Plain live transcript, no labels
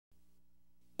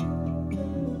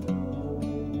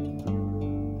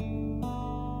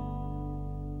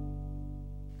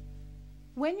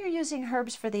When you're using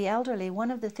herbs for the elderly,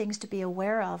 one of the things to be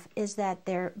aware of is that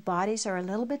their bodies are a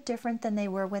little bit different than they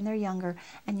were when they're younger,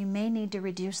 and you may need to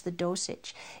reduce the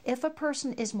dosage. If a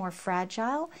person is more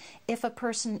fragile, if a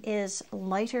person is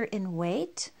lighter in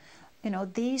weight, you know,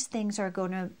 these things are going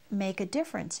to make a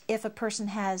difference. If a person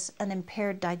has an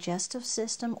impaired digestive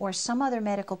system or some other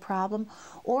medical problem,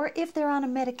 or if they're on a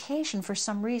medication for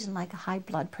some reason, like a high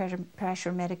blood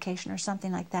pressure medication or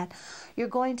something like that, you're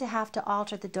going to have to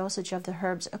alter the dosage of the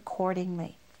herbs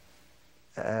accordingly.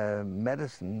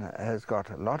 Medicine has got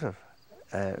a lot of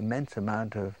immense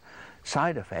amount of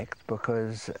side effects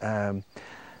because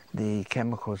the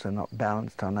chemicals are not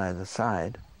balanced on either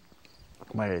side.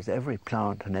 Whereas every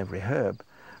plant and every herb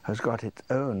has got its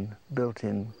own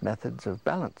built-in methods of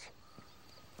balance.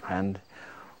 And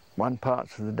one part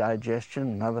for the digestion,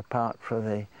 another part for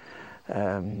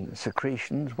the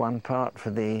secretions, one part for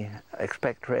the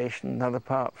expectoration, another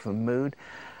part for the mood.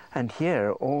 And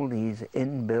here, all these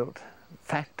inbuilt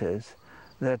factors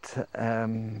that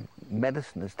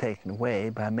medicine has taken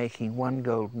away by making one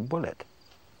golden bullet.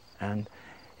 And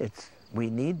we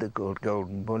need the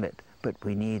golden bullet, but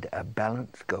we need a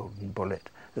balanced golden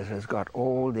bullet that has got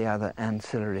all the other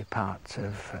ancillary parts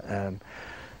of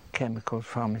chemicals,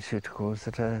 pharmaceuticals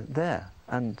that are there,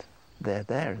 and they're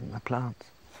there in the plants.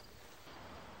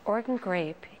 Oregon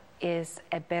grape is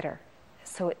a bitter.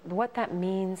 So what that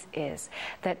means is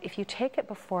that if you take it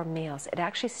before meals, it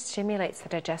actually stimulates the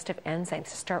digestive enzymes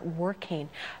to start working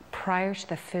prior to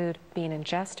the food being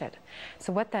ingested.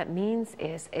 So what that means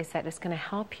is that it's going to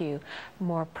help you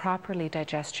more properly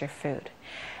digest your food.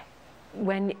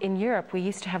 When in Europe, we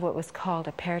used to have what was called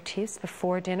aperitifs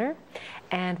before dinner,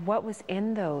 and what was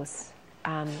in those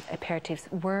aperitifs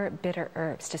were bitter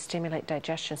herbs to stimulate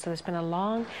digestion. So there's been a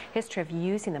long history of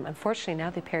using them. Unfortunately, now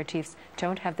the aperitifs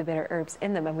don't have the bitter herbs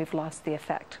in them, and we've lost the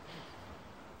effect.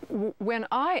 When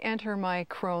I enter my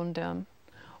crondom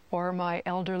or my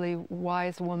elderly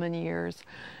wise woman years,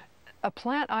 a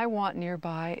plant I want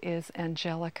nearby is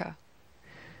angelica.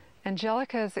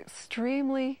 Angelica is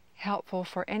extremely helpful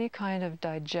for any kind of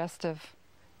digestive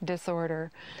disorder,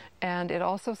 and it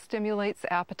also stimulates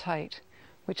appetite,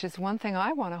 which is one thing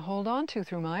I want to hold on to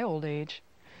through my old age.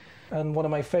 And one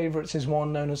of my favorites is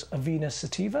one known as Avena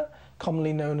sativa,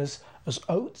 commonly known as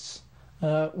oats,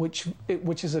 which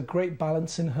is a great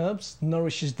balance in herbs,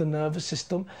 nourishes the nervous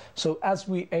system. So as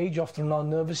we age, often our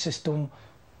nervous system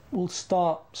will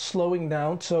start slowing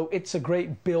down. So it's a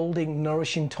great building,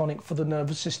 nourishing tonic for the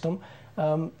nervous system.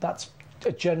 That's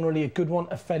generally a good one,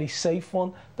 a fairly safe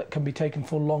one that can be taken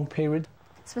for a long period.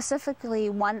 Specifically,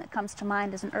 one that comes to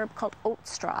mind is an herb called oat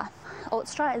straw. Oat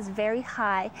straw is very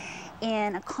high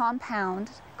in a compound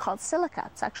called silica.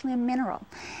 It's actually a mineral.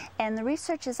 And the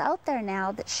research is out there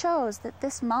now that shows that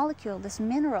this molecule, this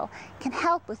mineral, can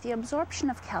help with the absorption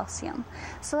of calcium.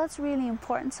 So that's really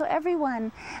important. So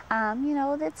everyone,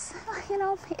 that's,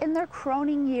 in their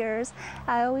croning years,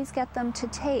 I always get them to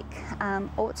take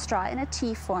oat straw in a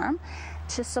tea form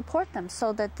to support them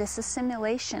so that this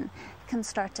assimilation can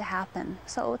start to happen.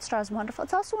 So oat straw is wonderful.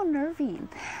 It's also a nervine.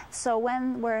 So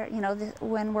when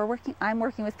I'm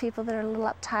working with people that are a little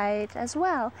uptight as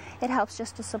well, it helps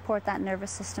just to support that nervous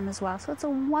system as well. So it's a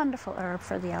wonderful herb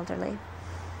for the elderly.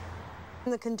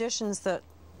 The conditions that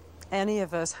any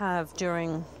of us have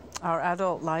during our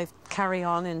adult life carry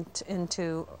on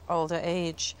into older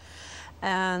age.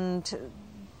 And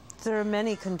there are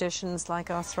many conditions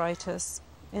like arthritis,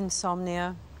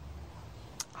 insomnia,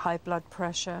 high blood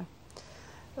pressure,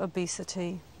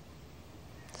 obesity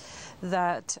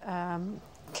that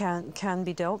can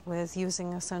be dealt with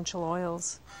using essential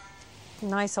oils.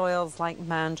 Nice oils like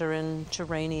mandarin,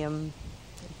 geranium,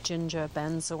 ginger,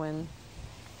 benzoin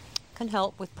can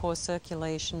help with poor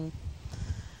circulation,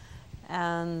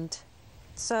 and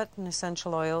certain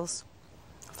essential oils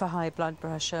for high blood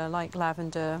pressure like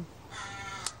lavender,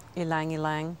 ylang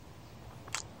ylang,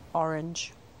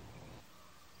 orange.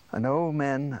 And old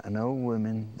men and old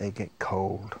women, they get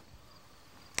cold.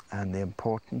 And the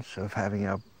importance of having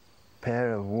a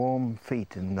pair of warm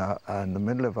feet in the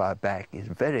middle of our back is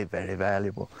very, very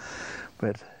valuable.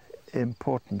 But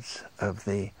importance of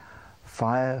the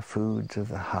fire foods of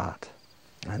the heart.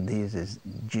 And these is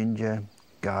ginger,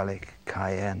 garlic,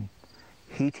 cayenne,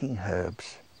 heating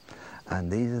herbs. And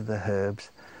these are the herbs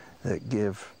that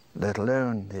give, let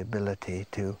alone the ability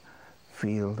to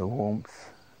feel the warmth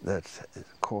that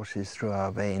courses through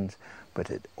our veins,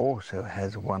 but it also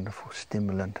has a wonderful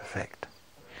stimulant effect.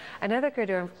 Another good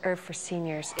herb for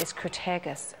seniors is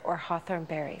crataegus, or hawthorn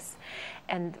berries.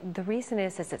 And the reason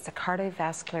is it's a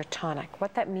cardiovascular tonic.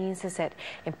 What that means is it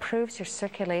improves your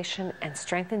circulation and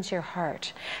strengthens your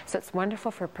heart. So it's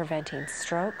wonderful for preventing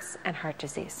strokes and heart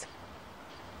disease.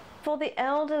 For the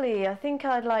elderly, I think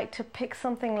I'd like to pick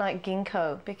something like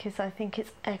ginkgo because I think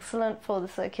it's excellent for the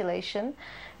circulation.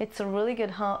 It's a really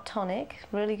good heart tonic,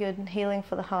 really good healing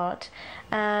for the heart,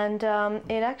 and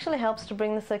it actually helps to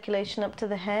bring the circulation up to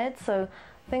the head. So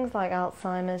things like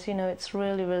Alzheimer's, you know, it's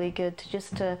really, really good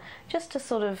to just to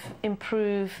sort of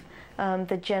improve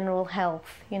the general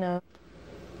health, you know.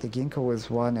 The ginkgo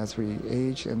is one as we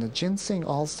age, and the ginseng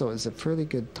also is a pretty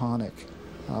good tonic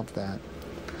of that.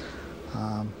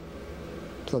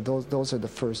 So those are the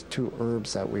first two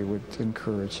herbs that we would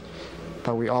encourage.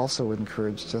 But we also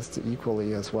encourage just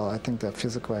equally as well, I think, that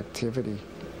physical activity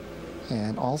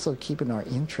and also keeping our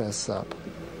interests up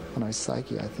on our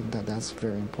psyche. I think that that's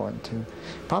very important too.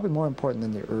 Probably more important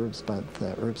than the herbs, but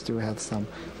the herbs do have some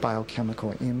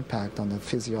biochemical impact on the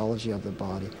physiology of the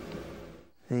body.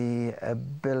 The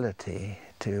ability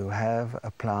to have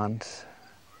a plant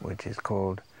which is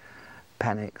called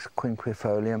Panax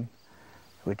quinquefolium,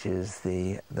 which is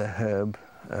the herb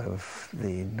of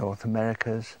the North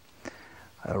Americas,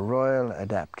 a royal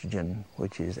adaptogen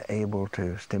which is able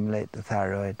to stimulate the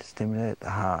thyroid, stimulate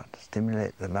the heart,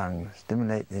 stimulate the lungs,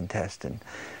 stimulate the intestine,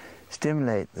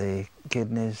 stimulate the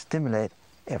kidneys, stimulate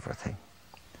everything.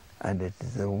 And it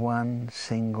is the one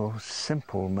single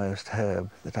simple most herb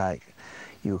that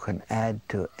you can add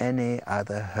to any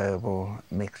other herbal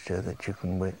mixture that you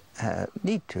can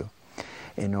need to,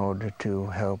 in order to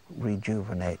help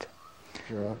rejuvenate. If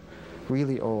you're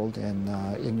really old and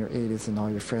in your 80s and all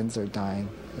your friends are dying,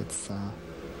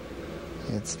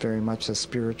 it's very much a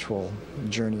spiritual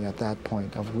journey at that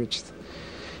point, of which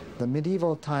the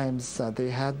medieval times they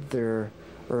had their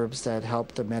herbs that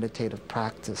helped the meditative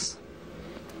practice.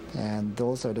 And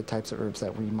those are the types of herbs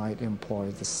that we might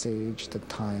employ, the sage, the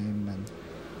thyme, and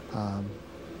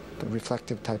the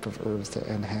reflective type of herbs to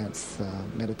enhance the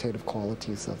meditative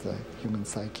qualities of the human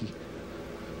psyche.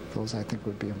 Those, I think,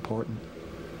 would be important.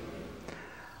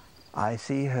 I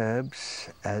see herbs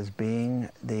as being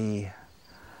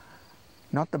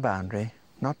not the boundary,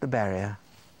 not the barrier,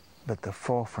 but the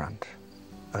forefront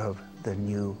of the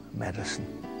new medicine.